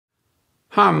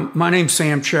Hi, my name's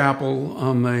Sam Chappell.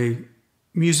 I'm a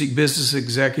music business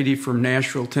executive from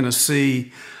Nashville,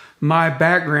 Tennessee. My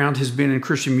background has been in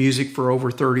Christian music for over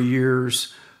 30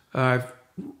 years. I've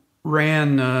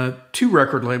ran two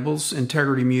record labels,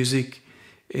 Integrity Music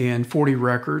and 40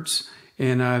 Records,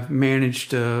 and I've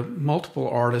managed multiple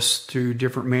artists through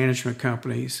different management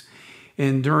companies.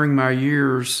 And during my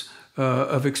years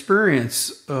of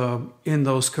experience in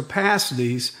those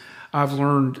capacities, I've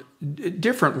learned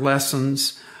different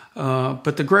lessons,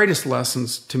 but the greatest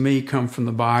lessons to me come from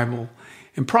the Bible.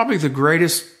 And probably the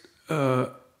greatest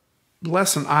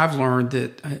lesson I've learned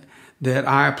that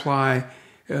I apply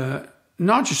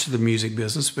not just to the music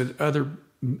business, but other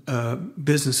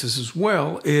businesses as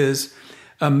well, is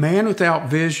a man without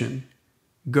vision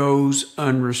goes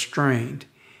unrestrained,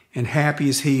 and happy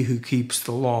is he who keeps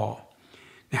the law.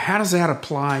 Now, how does that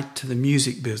apply to the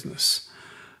music business?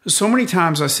 So many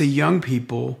times I see young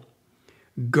people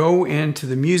go into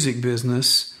the music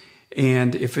business,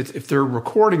 and if they're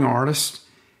recording artists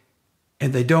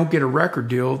and they don't get a record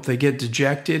deal, they get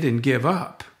dejected and give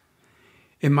up.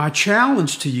 And my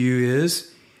challenge to you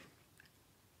is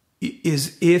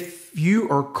if you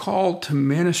are called to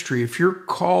ministry, if you're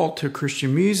called to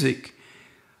Christian music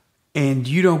and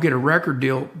you don't get a record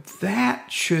deal,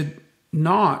 that should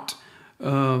not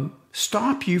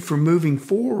stop you from moving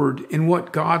forward in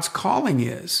what God's calling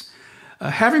is.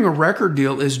 Having a record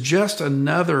deal is just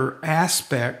another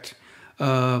aspect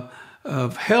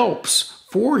of helps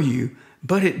for you,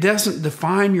 but it doesn't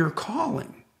define your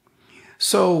calling.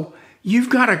 So you've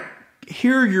got to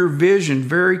hear your vision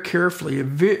very carefully. A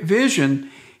vision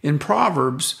in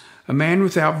Proverbs, a man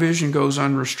without vision goes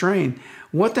unrestrained.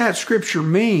 What that scripture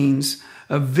means,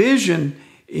 a vision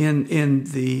in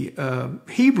the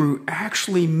Hebrew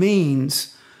actually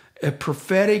means a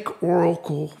prophetic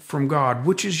oracle from God,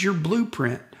 which is your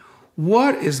blueprint.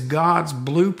 What is God's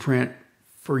blueprint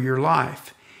for your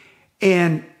life?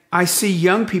 And I see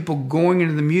young people going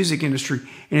into the music industry,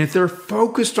 and if they're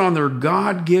focused on their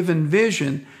God-given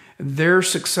vision, they're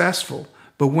successful.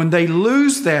 But when they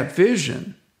lose that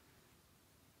vision,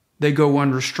 they go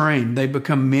unrestrained. They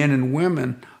become men and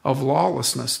women of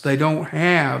lawlessness. They don't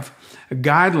have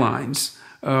guidelines.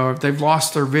 They've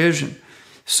lost their vision.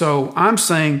 So I'm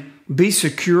saying be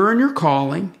secure in your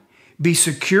calling. Be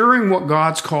secure in what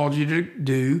God's called you to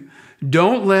do.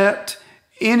 Don't let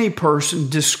any person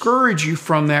discourage you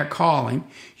from that calling.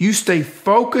 You stay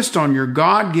focused on your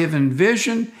God-given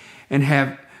vision and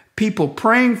have people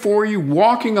praying for you,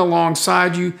 walking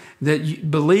alongside you that you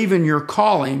believe in your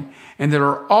calling and that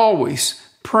are always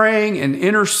praying and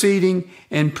interceding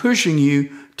and pushing you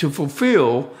to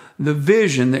fulfill the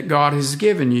vision that God has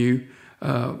given you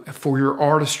for your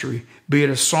artistry, be it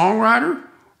a songwriter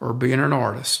or being an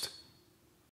artist.